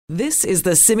This is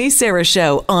the Simi Sara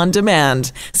Show on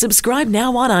demand. Subscribe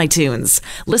now on iTunes.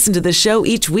 Listen to the show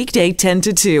each weekday 10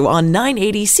 to 2 on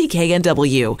 980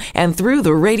 CKNW and through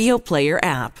the Radio Player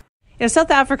app.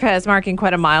 South Africa is marking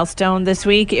quite a milestone this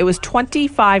week. It was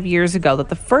 25 years ago that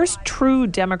the first true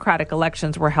democratic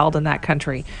elections were held in that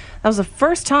country. That was the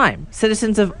first time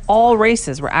citizens of all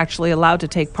races were actually allowed to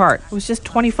take part. It was just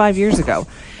 25 years ago.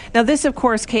 Now, this, of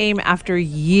course, came after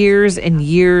years and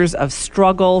years of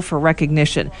struggle for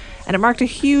recognition, and it marked a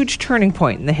huge turning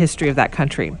point in the history of that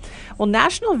country. Well,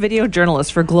 national video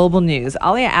journalist for Global News,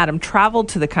 Alia Adam, traveled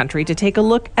to the country to take a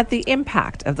look at the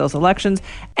impact of those elections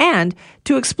and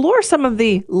to explore some of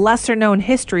the lesser-known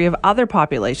history of other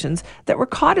populations that were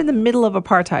caught in the middle of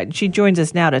apartheid. And she joins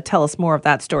us now to tell us more of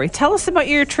that story. Tell us about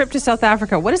your trip to South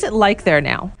Africa. What is it like there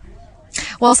now?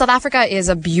 Well, South Africa is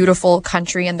a beautiful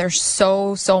country, and there's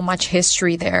so much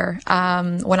history there.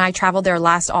 When I traveled there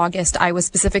last August, I was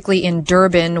specifically in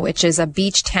Durban, which is a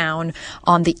beach town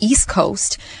on the East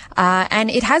Coast. And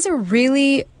it has a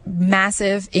really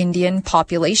massive Indian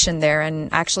population there.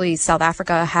 And actually, South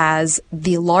Africa has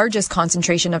the largest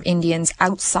concentration of Indians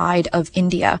outside of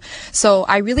India. So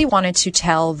I really wanted to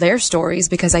tell their stories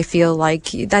because I feel like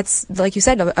that's, like you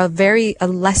said, a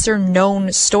lesser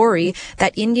known story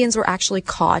that Indians were actually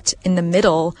caught in the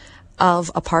middle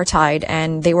of apartheid.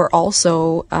 And they were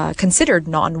also considered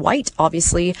non-white,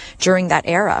 obviously, during that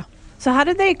era. So how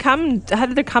did there come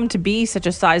to be such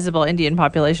a sizable Indian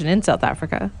population in South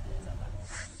Africa?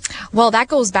 Well, that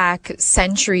goes back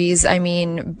centuries. I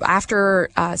mean, after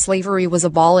slavery was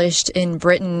abolished in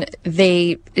Britain,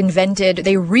 they reinvented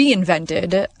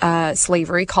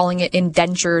slavery, calling it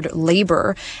indentured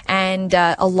labor. And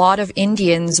a lot of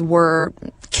Indians were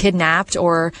kidnapped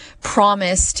or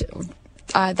promised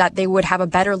that they would have a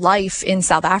better life in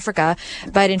South Africa.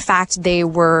 But in fact, they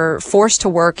were forced to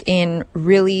work in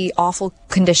really awful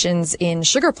conditions in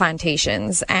sugar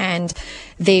plantations. And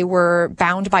they were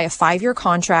bound by a 5-year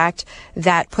contract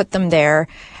that put them there.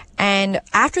 And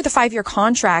after the 5-year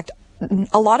contract,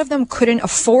 a lot of them couldn't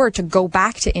afford to go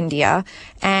back to India,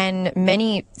 and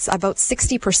many, about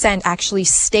 60%, actually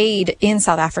stayed in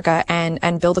South Africa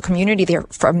and built a community there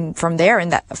from there.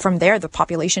 And from there, the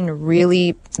population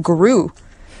really grew.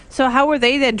 So how were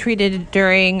they then treated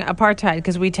during apartheid?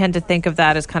 Because we tend to think of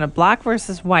that as kind of black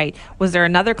versus white. Was there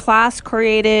another class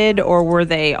created, or were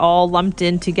they all lumped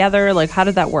in together? Like, how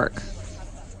did that work?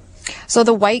 So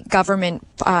the white government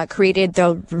created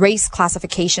the Race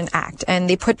Classification Act, and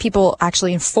they put people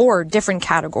actually in 4 different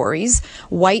categories.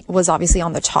 White was obviously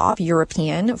on the top,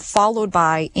 European, followed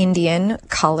by Indian,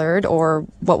 colored, or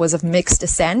what was of mixed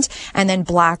descent, and then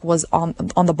black was on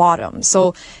the bottom.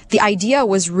 So the idea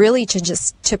was really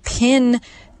to pin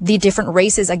the different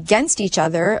races against each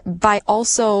other by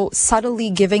also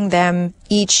subtly giving them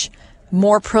each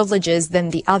more privileges than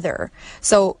the other.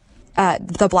 So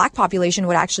the black population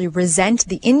would actually resent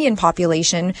the Indian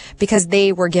population because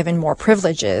they were given more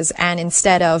privileges. And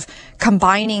instead of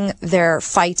combining their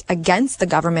fight against the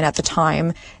government at the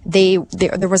time, there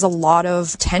was a lot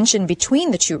of tension between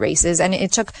the two races. And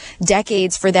it took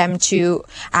decades for them to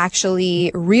actually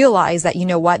realize that, you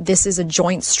know what, this is a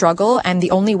joint struggle. And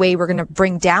the only way we're going to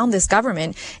bring down this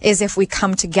government is if we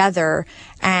come together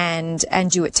and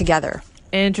do it together.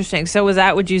 Interesting. So was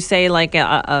that, would you say, like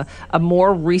a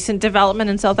more recent development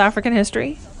in South African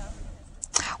history?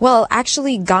 Well,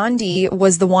 actually, Gandhi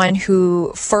was the one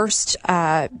who first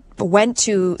went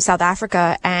to South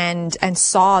Africa and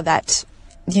saw that,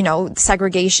 you know,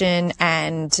 segregation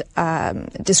and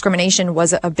discrimination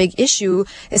was a big issue,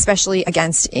 especially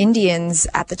against Indians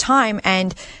at the time.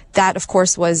 And that, of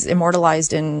course, was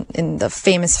immortalized in the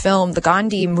famous film, the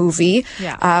Gandhi movie,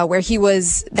 where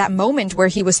that moment where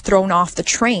he was thrown off the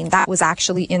train, that was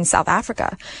actually in South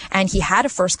Africa. And he had a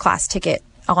first-class ticket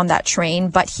on that train,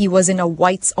 but he was in a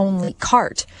whites-only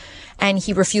cart. And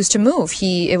he refused to move.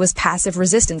 It was passive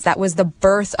resistance. That was the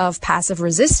birth of passive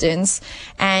resistance.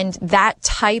 And that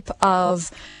type of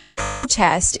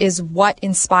protest is what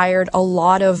inspired a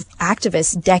lot of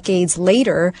activists decades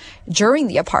later during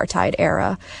the apartheid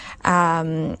era.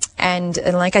 And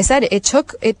like I said, it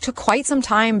took quite some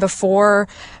time before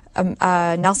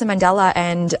Nelson Mandela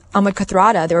and Ahmed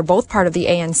Kathrada, they were both part of the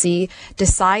ANC,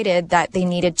 decided that they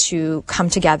needed to come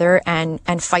together and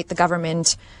fight the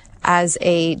government as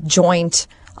a joint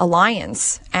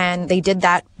alliance. And they did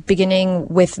that beginning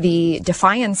with the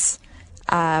Defiance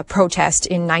protest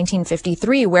in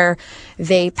 1953, where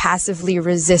they passively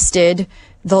resisted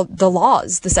the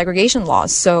laws, the segregation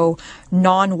laws. So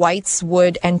non-whites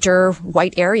would enter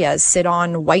white areas, sit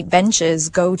on white benches,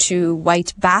 go to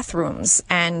white bathrooms.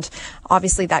 And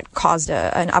obviously that caused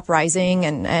an uprising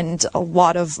and a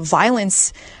lot of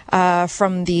violence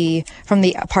from the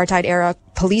apartheid era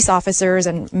police officers,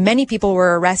 and many people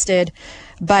were arrested.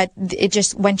 But it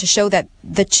just went to show that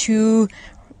the two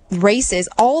races,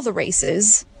 all the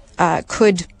races,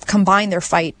 could combine their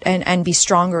fight and be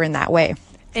stronger in that way.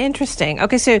 Interesting.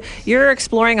 Okay, so you're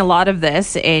exploring a lot of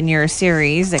this in your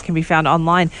series that can be found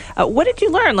online. What did you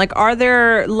learn? Like, are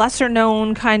there lesser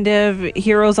known kind of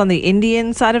heroes on the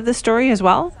Indian side of the story as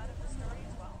well?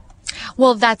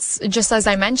 Well, that's just as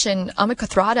I mentioned, Amit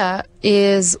Kathrada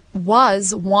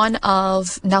was one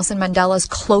of Nelson Mandela's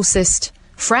closest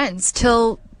friends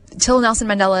till Nelson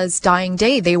Mandela's dying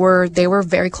day. They were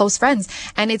very close friends,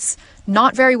 and it's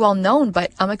not very well known,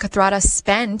 but Amit Kathrada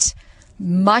spent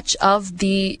much of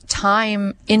the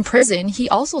time in prison. He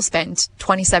also spent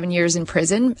 27 years in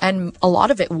prison, and a lot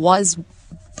of it was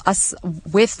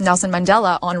with Nelson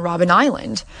Mandela on Robben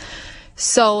Island.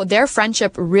 So their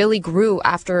friendship really grew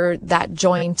after that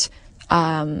joint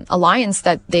alliance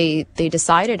that they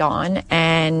decided on,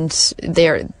 and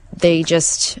they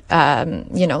just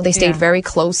they stayed very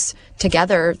close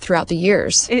together throughout the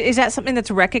years. Is that something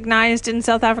that's recognized in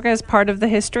South Africa as part of the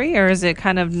history, or is it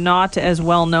kind of not as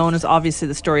well known as obviously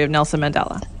the story of Nelson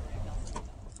Mandela?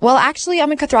 Well, actually,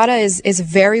 Amit Kathrada is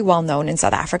very well known in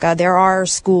South Africa. There are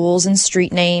schools and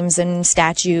street names and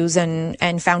statues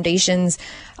and foundations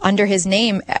under his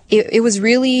name. It was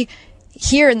really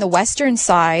here in the Western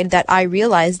side that I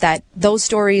realized that those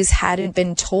stories hadn't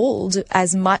been told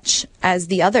as much as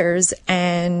the others.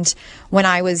 And when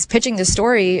I was pitching the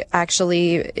story,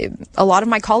 actually, a lot of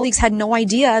my colleagues had no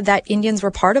idea that Indians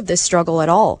were part of this struggle at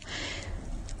all.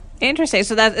 Interesting.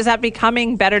 So is that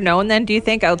becoming better known then, do you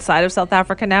think, outside of South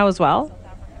Africa now as well?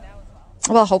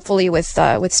 Well, hopefully with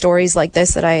stories like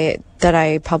this that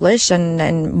I publish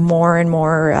and more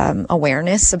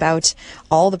awareness about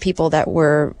all the people that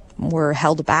were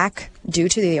held back due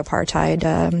to the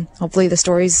apartheid. Hopefully the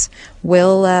stories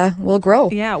will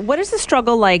grow. Yeah. What is the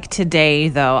struggle like today,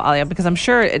 though, Alia? Because I'm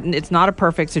sure it's not a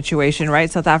perfect situation, right?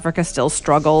 South Africa still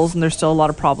struggles, and there's still a lot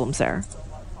of problems there.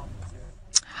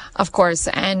 Of course.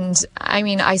 And I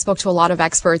mean, I spoke to a lot of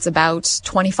experts about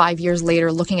 25 years later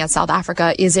looking at South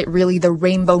Africa. Is it really the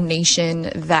rainbow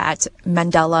nation that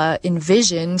Mandela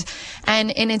envisioned?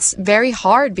 And it's very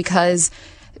hard because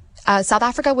South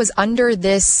Africa was under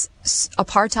this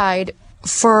apartheid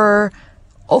for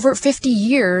over 50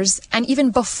 years. And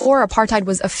even before apartheid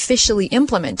was officially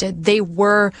implemented, the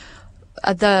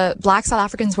Black South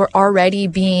Africans were already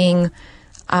being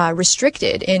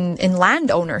restricted in land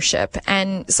ownership.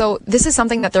 And so this is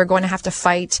something that they're going to have to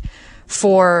fight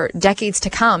for decades to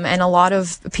come. And a lot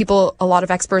of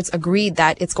experts agreed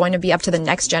that it's going to be up to the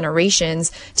next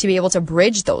generations to be able to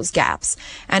bridge those gaps.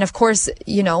 And of course,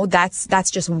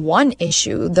 that's just one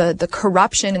issue. The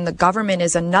corruption in the government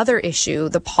is another issue.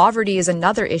 The poverty is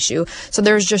another issue. So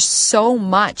there's just so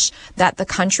much that the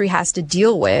country has to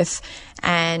deal with.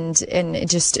 And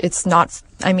it's not,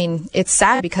 I mean, it's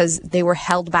sad because they were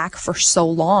held back for so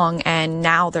long, and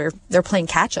now they're playing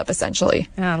catch up essentially.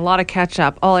 Yeah, a lot of catch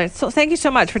up. All right. So thank you so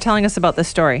much for telling us about this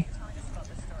story.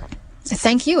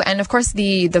 Thank you. And of course,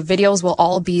 the videos will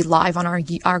all be live on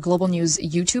our Global News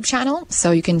YouTube channel, so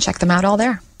you can check them out all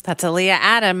there. That's Aaliyah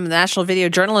Adam, national video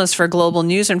journalist for Global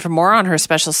News. And for more on her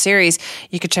special series,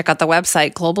 you can check out the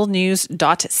website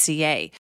globalnews.ca.